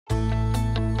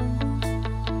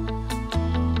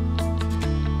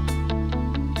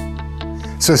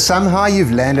So somehow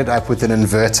you've landed up with an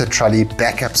inverter trolley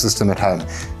backup system at home,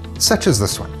 such as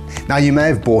this one. Now you may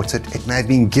have bought it, it may have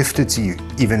been gifted to you,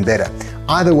 even better.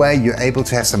 Either way, you're able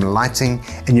to have some lighting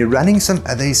and you're running some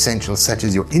other essentials such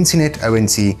as your internet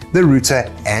ONT, the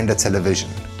router and a television.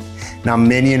 Now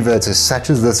many inverters such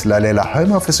as this Lalela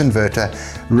home office inverter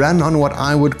run on what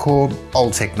I would call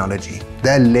old technology.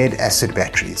 They're lead acid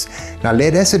batteries. Now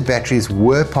lead acid batteries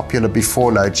were popular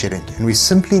before load shedding and we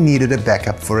simply needed a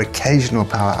backup for occasional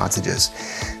power outages.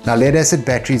 Now lead acid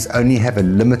batteries only have a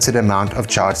limited amount of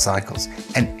charge cycles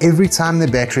and every time the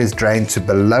battery is drained to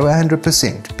below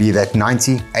 100%, be that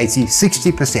 90, 80,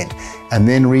 60% and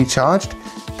then recharged,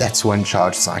 that's one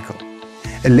charge cycle.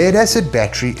 A lead acid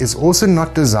battery is also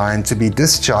not designed to be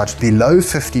discharged below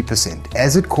 50%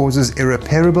 as it causes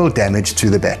irreparable damage to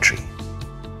the battery.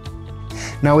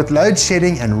 Now with load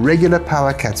shedding and regular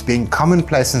power cuts being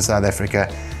commonplace in South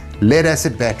Africa, lead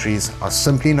acid batteries are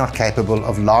simply not capable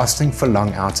of lasting for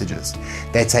long outages.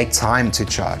 They take time to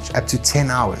charge, up to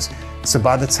 10 hours, so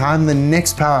by the time the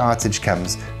next power outage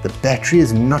comes, the battery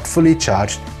is not fully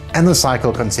charged and the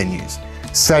cycle continues.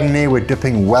 Suddenly we're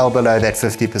dipping well below that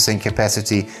 50%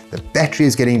 capacity, the battery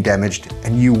is getting damaged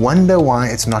and you wonder why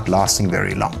it's not lasting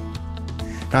very long.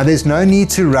 Now there's no need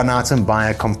to run out and buy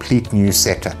a complete new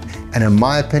setup, and in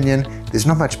my opinion there's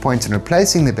not much point in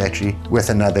replacing the battery with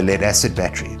another lead acid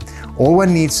battery. All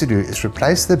one needs to do is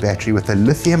replace the battery with a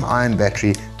lithium-ion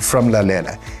battery from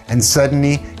Lalela and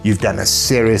suddenly you've done a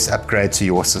serious upgrade to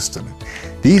your system.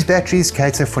 These batteries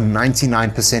cater for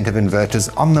 99% of inverters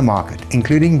on the market,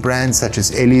 including brands such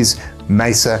as Ellie's,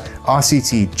 Mesa,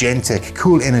 RCT, Gentech,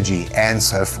 Cool Energy, and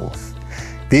so forth.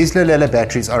 These Lalela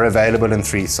batteries are available in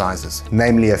 3 sizes,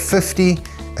 namely a 50,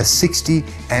 a 60,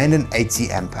 and an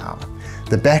 80 amp hour.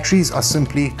 The batteries are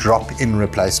simply drop-in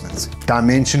replacements.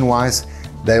 Dimension-wise,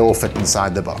 they all fit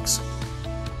inside the box.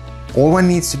 All one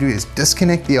needs to do is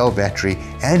disconnect the old battery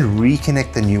and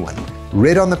reconnect the new one.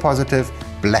 Red on the positive,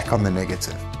 black on the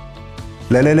negative.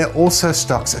 Lalela also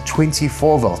stocks a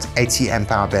 24 volt 80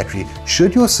 amp hour battery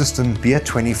should your system be a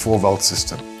 24 volt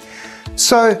system.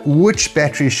 So which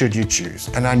battery should you choose?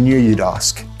 And I knew you'd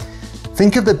ask.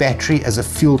 Think of the battery as a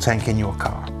fuel tank in your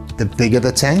car. The bigger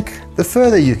the tank, the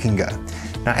further you can go.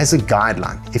 Now as a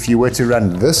guideline, if you were to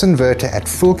run this inverter at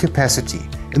full capacity,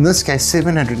 in this case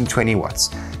 720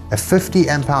 watts, a 50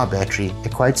 amp hour battery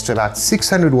equates to about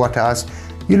 600 watt hours.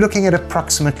 You're looking at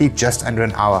approximately just under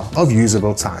an hour of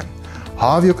usable time.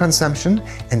 Halve your consumption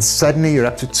and suddenly you're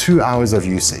up to 2 hours of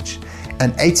usage.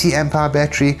 An 80 amp hour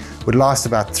battery would last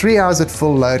about 3 hours at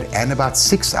full load and about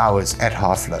 6 hours at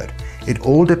half load. It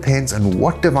all depends on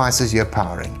what devices you're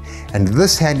powering, and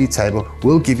this handy table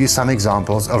will give you some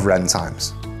examples of run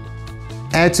times.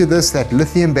 Add to this that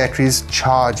lithium batteries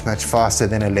charge much faster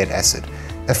than a lead acid.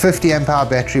 A 50 amp hour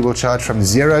battery will charge from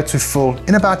 0 to full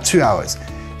in about 2 hours.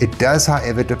 It does,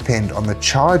 however, depend on the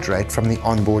charge rate from the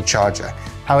onboard charger.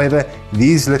 However,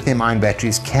 these lithium-ion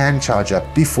batteries can charge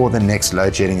up before the next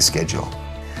load shedding schedule.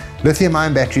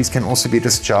 Lithium-ion batteries can also be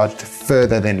discharged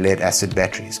further than lead-acid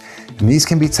batteries, and these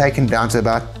can be taken down to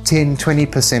about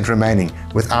 10–20% remaining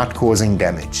without causing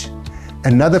damage.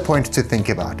 Another point to think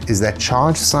about is that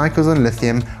charge cycles on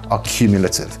lithium are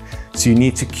cumulative, so you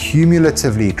need to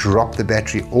cumulatively drop the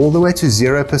battery all the way to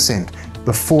 0%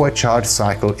 before a charge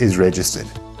cycle is registered.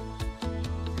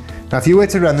 Now if you were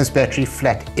to run this battery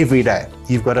flat every day,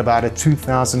 you've got about a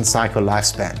 2000 cycle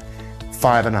lifespan,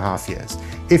 5.5 years.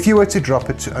 If you were to drop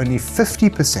it to only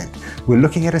 50%, we're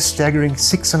looking at a staggering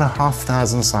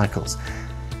 6,500 cycles.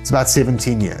 It's about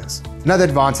 17 years. Another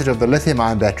advantage of the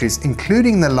lithium-ion batteries,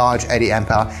 including the large 80 amp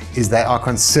hour, is they are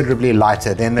considerably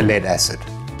lighter than the lead acid.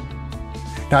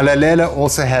 Now Lalela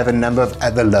also have a number of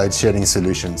other load shedding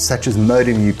solutions, such as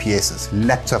modem UPSs,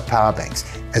 laptop power banks,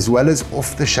 as well as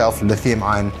off-the-shelf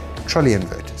lithium-ion trolley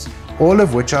inverters, all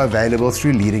of which are available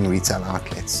through leading retail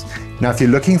outlets. Now if you're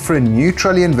looking for a new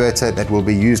trolley inverter that will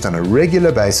be used on a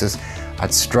regular basis,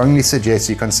 I'd strongly suggest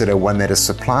you consider one that is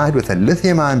supplied with a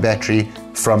lithium-ion battery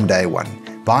from day one.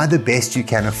 Buy the best you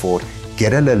can afford,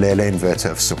 get a Lalela inverter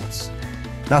of sorts.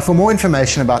 Now for more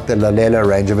information about the Lalela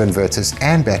range of inverters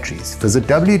and batteries, visit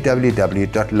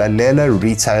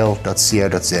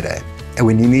www.lalelaRetail.co.za. And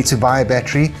when you need to buy a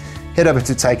battery, head over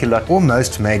to Takealot or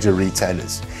most major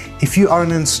retailers. If you are an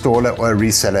installer or a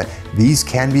reseller, these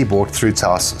can be bought through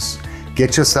Tarsus.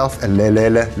 Get yourself a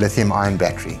Lalela lithium-ion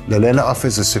battery. Lalela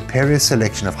offers a superior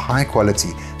selection of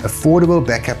high-quality, affordable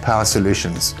backup power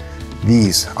solutions.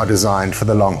 These are designed for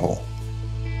the long haul.